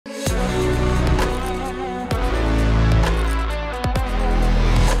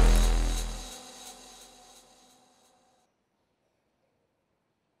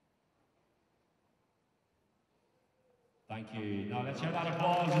Thank you. Now let's hear that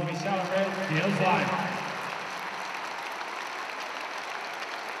applause as we celebrate Dale's life.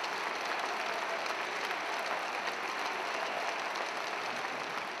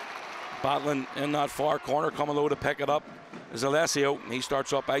 Battling in that far corner, coming low to pick it up is Alessio. He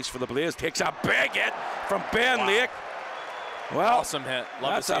starts up ice for the Blaze, takes a big hit from Ben Lake. Well, awesome hit.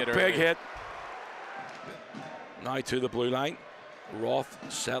 Love that's to see a it big hit. Now to the blue line. Roth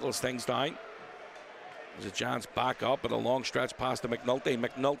settles things down. There's a chance back up, but a long stretch pass to McNulty.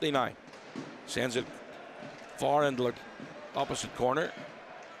 McNulty now sends it far into the opposite corner.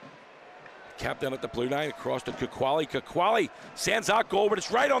 Kept in at the blue line, across to Kukwali. Kukwali sends that goal, but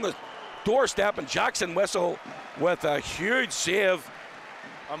it's right on the doorstep, and Jackson Whistle with a huge save.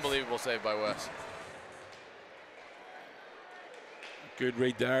 Unbelievable save by Wes. Good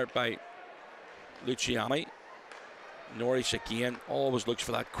read there by Luciani. Norris again always looks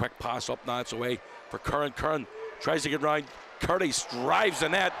for that quick pass up. Now it's away for Curran. Curran tries to get round. Curtis drives the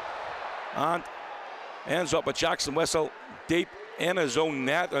net and ends up with Jackson Whistle deep in his own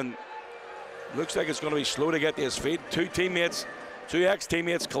net, and looks like it's going to be slow to get to his feet. Two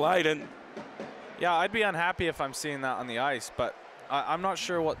ex-teammates colliding. Yeah, I'd be unhappy if I'm seeing that on the ice, but I'm not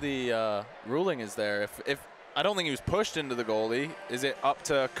sure what the ruling is there. If I don't think he was pushed into the goalie. Is it up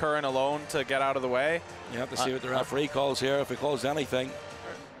to Curran alone to get out of the way? You have to see what the referee calls here, if he calls anything.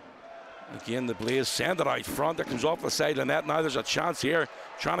 Again, the Blaze send it out front. It comes off the side of the net. Now there's a chance here,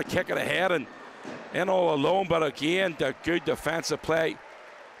 trying to kick it ahead and in all alone. But again, the good defensive play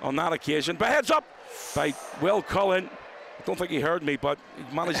on that occasion. But heads up by Will Cullen. I don't think he heard me, but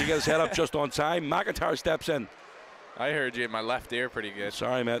he managed to get his head up just on time. McIntyre steps in. I heard you in my left ear pretty good.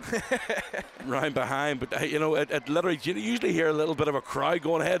 Sorry, mate. Right behind, but you know, it literally, you usually hear a little bit of a crowd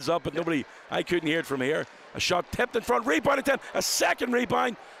going heads up, but nobody, I couldn't hear it from here. A shot tipped in front, rebound at 10, a second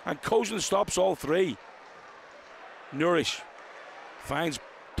rebound, and Cozen stops all three. Nourish finds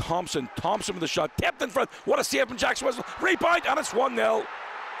Thompson. Thompson with the shot, tipped in front. What a save from Jackson Whistle. Rebound, and it's 1-0.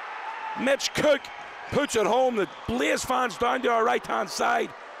 Mitch Cook puts it home. The Blaze fans down to our right-hand side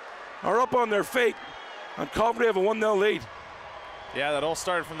are up on their feet, and Coventry have a 1-0 lead. Yeah, that all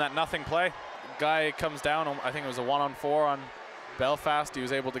started from that nothing play. Guy comes down, I think it was a 1-on-4 on Belfast. He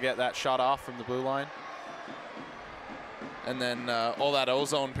was able to get that shot off from the blue line. And then all that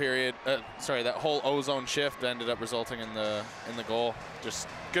ozone period, that whole ozone shift ended up resulting in the goal. Just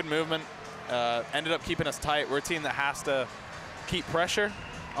good movement. Ended up keeping us tight. We're a team that has to keep pressure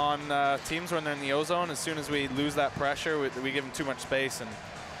on teams when they're in the ozone. As soon as we lose that pressure, we give them too much space, and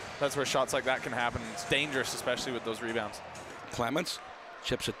that's where shots like that can happen. It's dangerous, especially with those rebounds. Clements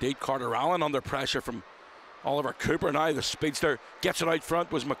chips it deep. Carter Allen under pressure from Oliver Cooper. Now the speedster gets it out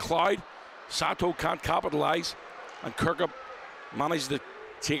front. Was McLeod. Sato can't capitalise, and Kirkup managed to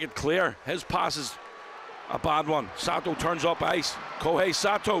take it clear. His pass is a bad one. Sato turns up ice. Kohei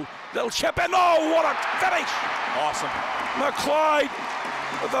Sato, little chip in. Oh, what a finish! Awesome. McLeod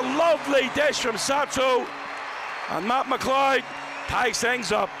with a lovely dish from Sato, and Matt McLeod ties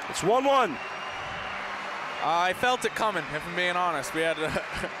things up. It's 1-1. I felt it coming, if I'm being honest. We had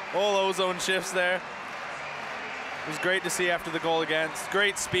all ozone shifts there. It was great to see after the goal again. It's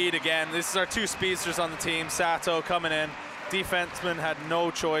great speed again. This is our two speedsters on the team. Sato coming in. Defenseman had no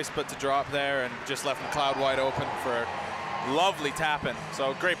choice but to drop there and just left McLeod wide open for lovely tapping.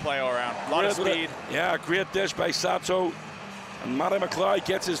 So great play all around. A lot of speed. Yeah, great dish by Sato. And Matty McLeod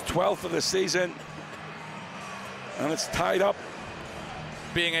gets his 12th of the season. And it's tied up.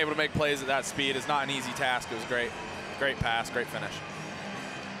 Being able to make plays at that speed is not an easy task. It was great. Great pass, great finish.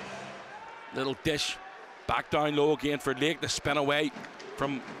 Little dish. Back down low again for Lake to spin away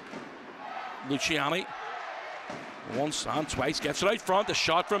from Luciani. Once and twice. Gets it out front. A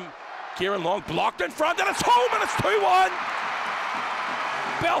shot from Kieran Long. Blocked in front, and it's home, and it's 2-1.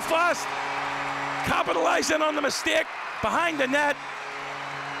 Belfast capitalising on the mistake behind the net.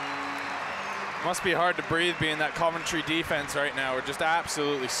 Must be hard to breathe being that Coventry defense right now. We're just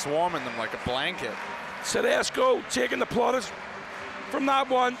absolutely swarming them like a blanket. Tedesco taking the plaudits from that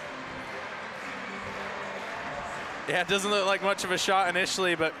one. Yeah, it doesn't look like much of a shot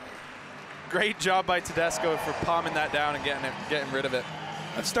initially, but great job by Tedesco for palming that down and getting rid of it.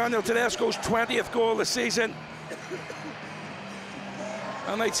 That's Daniel Tedesco's 20th goal of the season.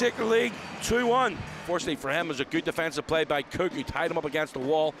 And they take the lead 2-1. Fortunately for him, it was a good defensive play by Cook, who tied him up against the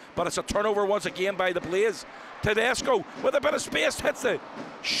wall, but it's a turnover once again by the Blaze. Tedesco with a bit of space hits the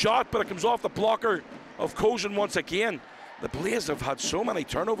shot, but it comes off the blocker of Cozen once again. The Blaze have had so many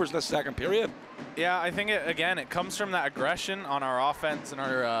turnovers in this second period. Yeah, I think it comes from that aggression on our offense and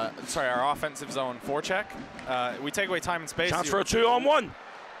our offensive zone forecheck. We take away time and space. Chance for a 2-on-1.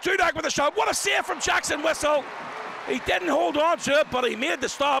 Dudak with a shot. What a save from Jackson Whistle. He didn't hold on to it, but he made the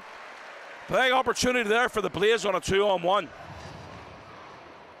stop. Big opportunity there for the Blaze on a 2-on-1.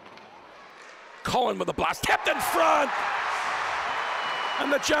 Cullen with the blast, tipped in front.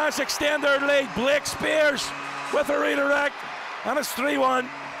 And the Giants extend their lead. Blake Spears with a redirect, and it's 3-1.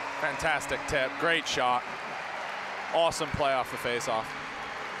 Fantastic tip, great shot. Awesome play off the face-off.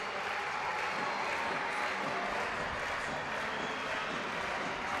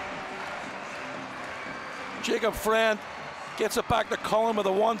 Jacob Friend gets it back to Cullen with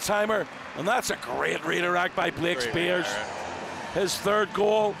a one-timer, and that's a great redirect by Blake Spears. His third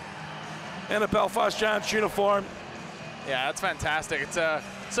goal in a Belfast Giants uniform. Yeah, that's fantastic. It's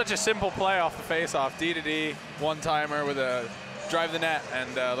such a simple play off the face-off. D-to-D, one-timer with a drive the net,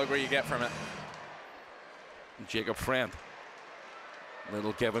 and look where you get from it. Jacob Friend.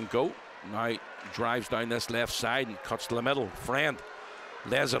 Little give and go. Now drives down this left side and cuts to the middle. Friend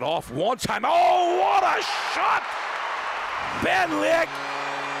lays it off one time. Oh, what a shot! Ben Lake.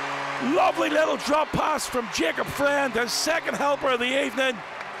 Lovely little drop pass from Jacob Friend, his second helper of the evening.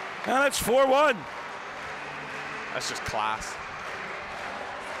 And it's 4-1. That's just class.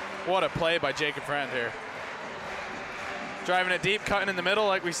 What a play by Jacob Friend here. Driving it deep, cutting in the middle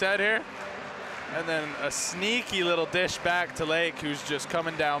like we said here. And then a sneaky little dish back to Lake, who's just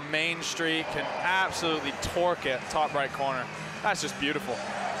coming down Main Street, can absolutely torque it top right corner. That's just beautiful.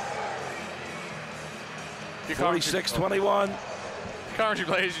 46-21. Coventry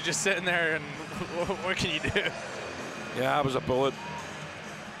Blaze, you're just sitting there, and what can you do? Yeah, it was a bullet.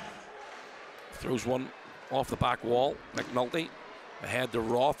 Throws one off the back wall. McNulty ahead to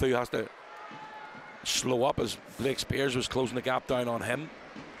Roth, who has to slow up as Blake Spears was closing the gap down on him.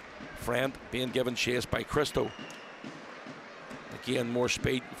 Friend being given chase by Christo. Again, more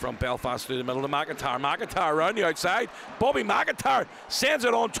speed from Belfast through the middle to McIntyre. McIntyre around the outside. Bobby McIntyre sends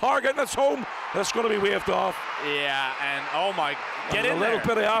it on target, and it's home. That's going to be waved off. Yeah, and oh my, get in there. A little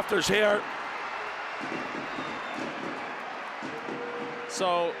bit of afters here.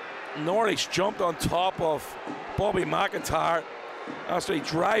 So Norris jumped on top of Bobby McIntyre after he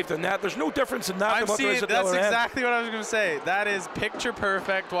drove the net. There's no difference in that. That's exactly what I was going to say. That is picture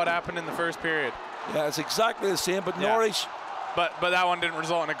perfect what happened in the first period. Yeah, it's exactly the same, but Norris. But that one didn't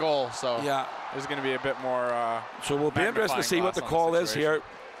result in a goal, so yeah, there's going to be a bit more. So we'll be interested to see what the call is here.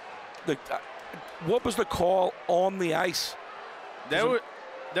 What was the call on the ice?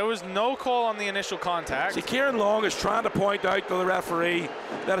 There was no call on the initial contact. See, Kieran Long is trying to point out to the referee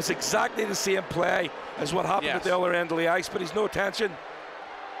that it's exactly the same play as what happened at the other end of the ice, but he's no attention.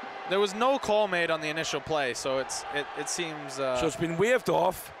 There was no call made on the initial play, so it seems. So it's been waved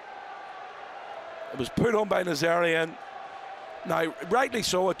off. It was put on by Nazarian. Now, rightly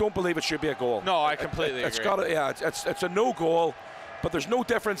so, I don't believe it should be a goal. No, I completely agree. It's a no goal, but there's no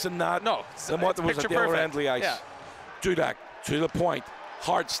difference in that than what there was at the other end of the ice. Yeah. Dudek to the point.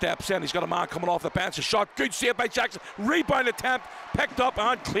 Hart steps in. He's got a man coming off the bench. A shot. Good save by Jackson. Rebound attempt. Picked up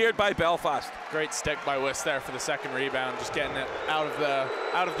and cleared by Belfast. Great stick by Wiss there for the second rebound. Just getting it out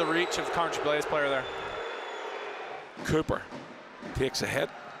of the reach of Coventry Blaze player there. Cooper takes a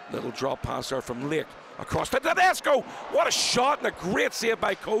hit. Little drop pass there from Lake. Across to Tedesco. What a shot and a great save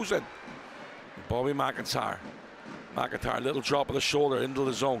by Cozen. Bobby McIntyre. McIntyre, little drop of the shoulder into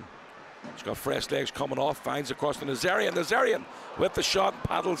the zone. He's got fresh legs coming off. Finds across to Nazarian. Nazarian with the shot.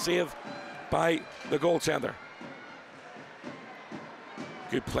 Paddle save by the goaltender.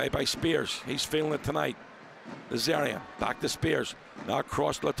 Good play by Spears. He's feeling it tonight. Nazarian back to Spears. Now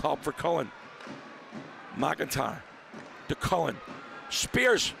across to the top for Cullen. McIntyre to Cullen.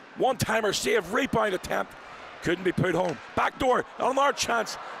 Spears, one-timer save, rebound attempt. Couldn't be put home. Backdoor, another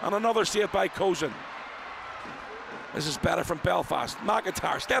chance, and another save by Cozen. This is better from Belfast.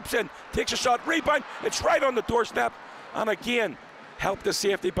 McIntyre steps in, takes a shot, rebound. It's right on the doorstep. And again, helped the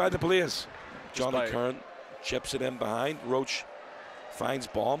safety by the Blaze. Johnny Kern chips it in behind. Roach finds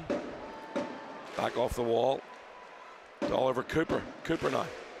Bomb. Back off the wall to Oliver Cooper. Cooper now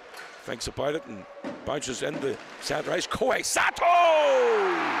thinks about it and bounces into center ice. Kohei Sato!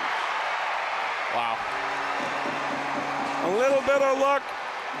 Wow. A little bit of luck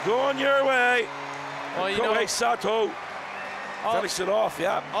going your way. Well, you Kohei Sato finished it off,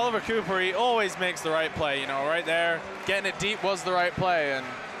 yeah. Oliver Cooper, he always makes the right play, right there. Getting it deep was the right play, and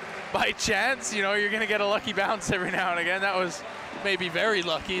by chance, you're going to get a lucky bounce every now and again. That was maybe very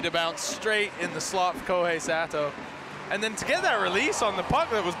lucky to bounce straight in the slot for Kohei Sato. And then to get that release on the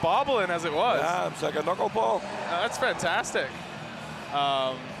puck that was bobbling as it was. Yeah, it's like a knuckleball. That's fantastic.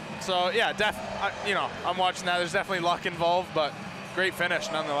 So yeah, I'm watching that. There's definitely luck involved, but great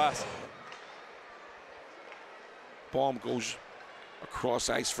finish nonetheless. Bomb goes across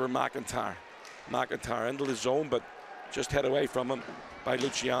ice for McIntyre. McIntyre into the zone, but just hit away from him by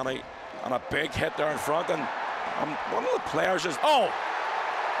Luciani, and a big hit there in front. And one of the players is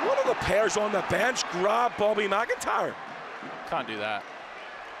one of the players on the bench grabbed Bobby McIntyre. Can't do that.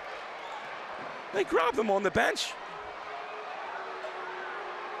 They grabbed him on the bench.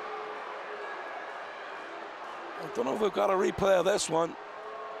 I don't know if we've got a replay of this one.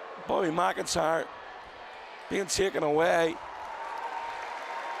 Bobby McIntyre being taken away.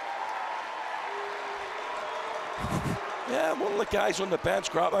 Yeah, one of the guys on the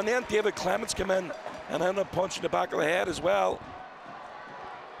bench grabbed, and then David Clements came in and ended up punching the back of the head as well.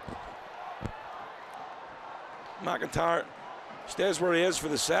 McIntyre stays where he is for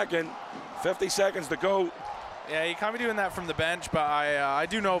the second. 50 seconds to go. Yeah, you can't be doing that from the bench, but I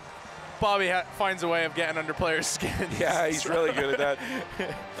do know Bobby finds a way of getting under players' skin. Yeah, he's really good at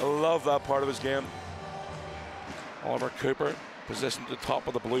that. I love that part of his game. Oliver Cooper positioned at the top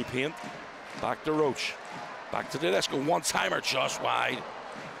of the blue paint. Back to Roach. Back to Tedesco. One-timer just wide.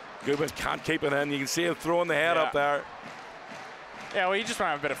 Goodwin can't keep it in. You can see him throwing the head up there. Yeah, well, you just want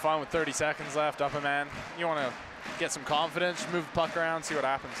to have a bit of fun with 30 seconds left up a man. You want to get some confidence, move the puck around, see what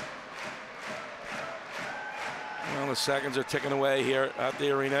happens. Well, the seconds are ticking away here at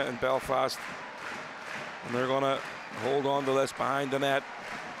the arena in Belfast. And they're going to hold on to this behind the net.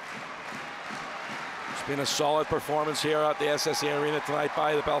 It's been a solid performance here at the SSE Arena tonight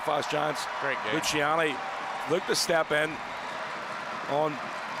by the Belfast Giants. Great game. Luciani looked to step in on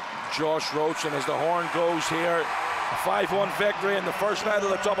Josh Roach, and as the horn goes here, a 5-1 victory in the first night of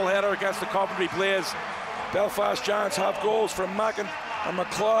the doubleheader against the Coventry Blaze. Belfast Giants have goals from Mackin and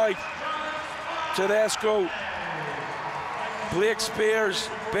McLeod, Tedesco, Blake Spears,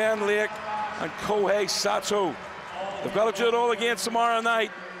 Ben Lake, and Kohei Sato. They've got to do it all again tomorrow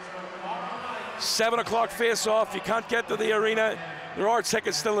night. 7 o'clock face-off. You can't get to the arena. There are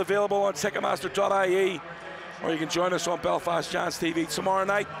tickets still available on Ticketmaster.ie, or you can join us on Belfast Giants TV tomorrow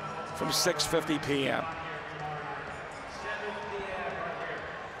night from 6:50 p.m.